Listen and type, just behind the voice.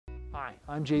Hi,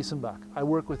 I'm Jason Buck. I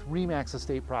work with RE/MAX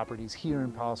Estate Properties here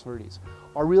in Palos Verdes.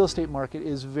 Our real estate market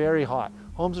is very hot.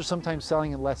 Homes are sometimes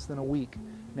selling in less than a week.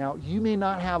 Now, you may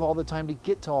not have all the time to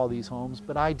get to all these homes,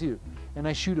 but I do. And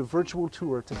I shoot a virtual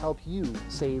tour to help you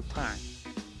save time.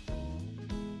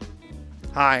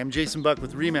 Hi, I'm Jason Buck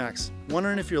with RE/MAX.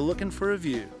 Wondering if you're looking for a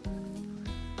view.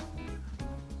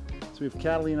 So we have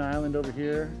Catalina Island over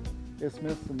here,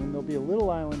 Isthmus, and then there'll be a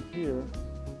little island here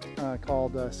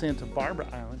called Santa Barbara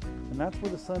Island, and that's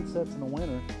where the sun sets in the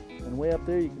winter. And way up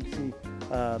there you can see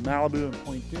Malibu and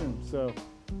Point Dume. So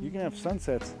you can have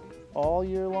sunsets all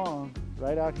year long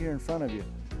right out here in front of you.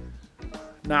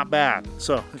 Not bad.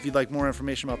 So if you'd like more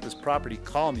information about this property,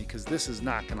 call me, because this is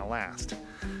not going to last.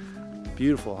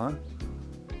 Beautiful, huh?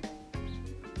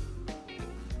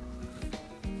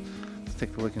 Let's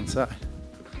take a look inside.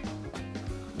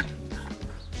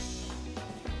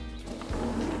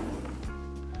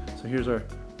 So here's our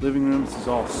living room. This is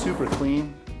all super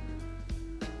clean.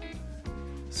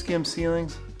 Skim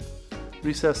ceilings,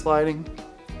 recessed lighting.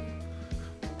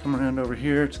 Come around over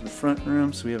here to the front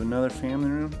room, so we have another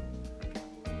family room.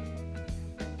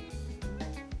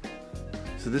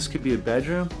 So this could be a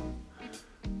bedroom.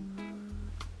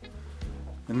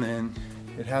 And then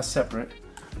it has separate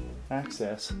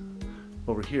access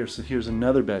over here. So here's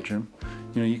another bedroom.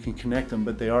 You know, you can connect them,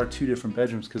 but they are two different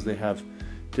bedrooms because they have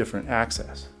different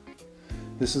access.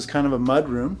 This is kind of a mud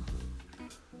room.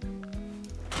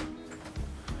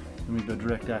 And we've got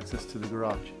direct access to the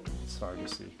garage. It's hard to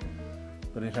see,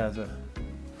 but it has a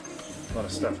lot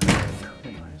of stuff in there.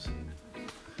 Anyways,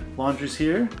 laundry's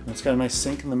here. It's got a nice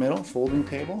sink in the middle, folding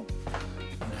table,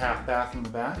 and a half bath in the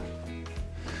back.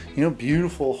 You know,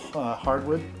 beautiful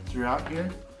hardwood throughout here.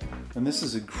 And this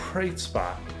is a great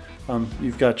spot.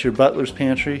 You've got your butler's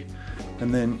pantry,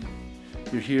 and then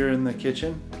you're here in the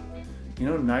kitchen. You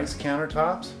know, nice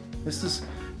countertops. This is,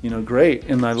 you know, great.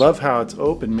 And I love how it's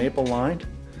open, maple lined.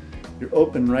 You're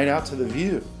open right out to the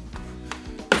view.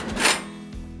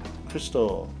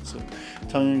 Crystal, so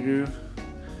tongue and groove.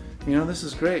 You know, this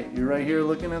is great. You're right here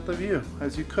looking at the view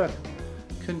as you cook.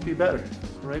 Couldn't be better.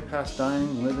 Right past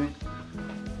dining, living.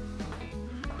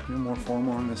 You know, more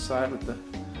formal on this side with the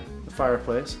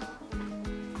fireplace.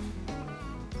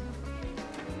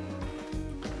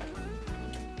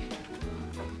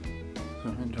 So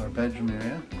into our bedroom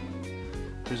area.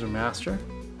 Here's our master.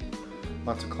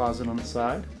 Lots of closet on the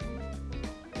side.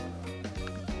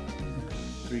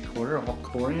 3/4 all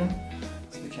Corian.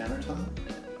 It's the countertop.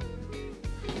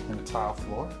 And a tile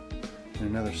floor. And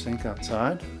another sink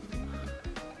outside.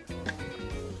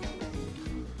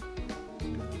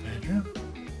 Bedroom.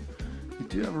 You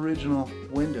do have original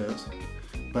windows,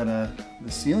 but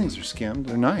the ceilings are skimmed.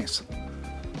 They're nice.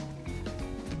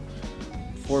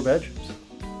 4 bedrooms.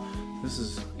 This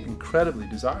is incredibly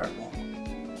desirable.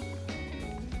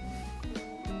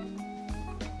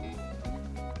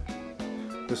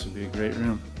 This would be a great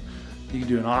room. You can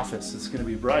do an office. It's going to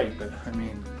be bright, but I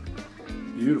mean,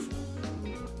 beautiful.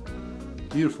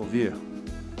 Beautiful view.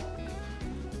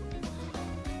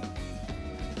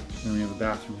 Then we have a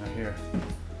bathroom out here.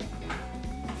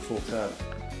 Full tub.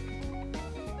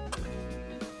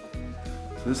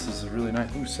 So this is a really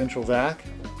nice central vac.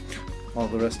 All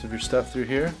the rest of your stuff through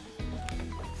here.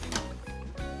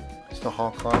 Just a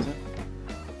hall closet.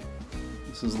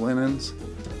 This is linens.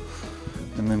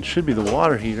 And then should be the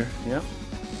water heater. Yep.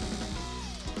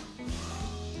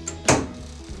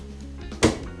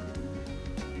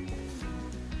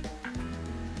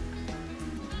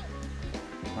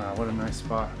 Wow, what a nice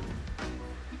spot.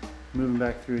 Moving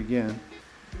back through again.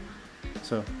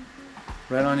 So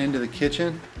right on into the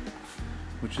kitchen,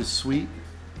 which is sweet.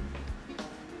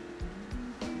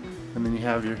 And then you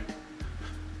have your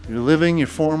living, your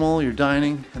formal, your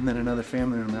dining, and then another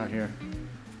family room out here.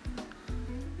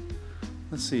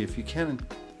 Let's see if you can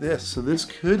this. So this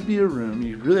could be a room.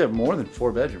 You really have more than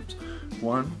 4 bedrooms.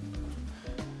 1.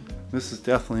 This is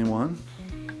definitely 1.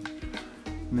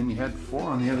 And then you had 4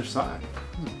 on the other side.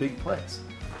 This is a big place.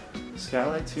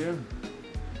 Skylights here.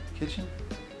 Kitchen.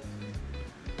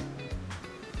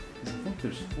 I think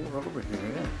there's 4 over here,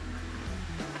 yeah.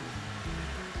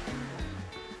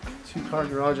 2-car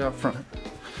garage out front.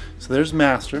 So there's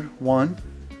master. 1,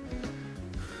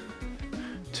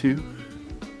 2,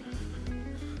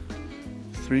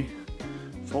 3,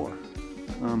 4.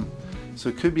 So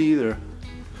it could be either,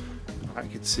 I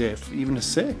could say even a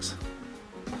 6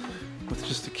 with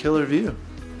just a killer view.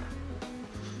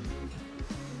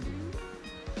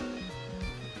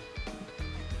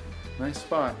 Nice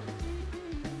spot.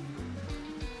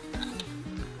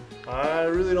 I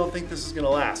really don't think this is going to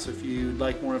last. So if you'd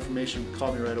like more information,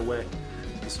 call me right away.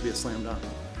 This will be a slam dunk.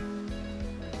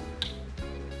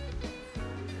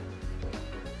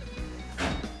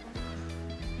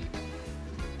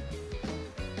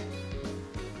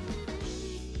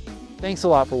 Thanks a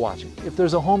lot for watching. If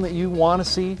there's a home that you want to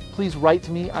see, please write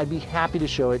to me. I'd be happy to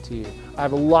show it to you. I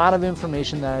have a lot of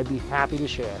information that I'd be happy to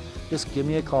share. Just give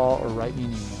me a call or write me an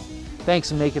email.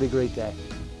 Thanks, and make it a great day.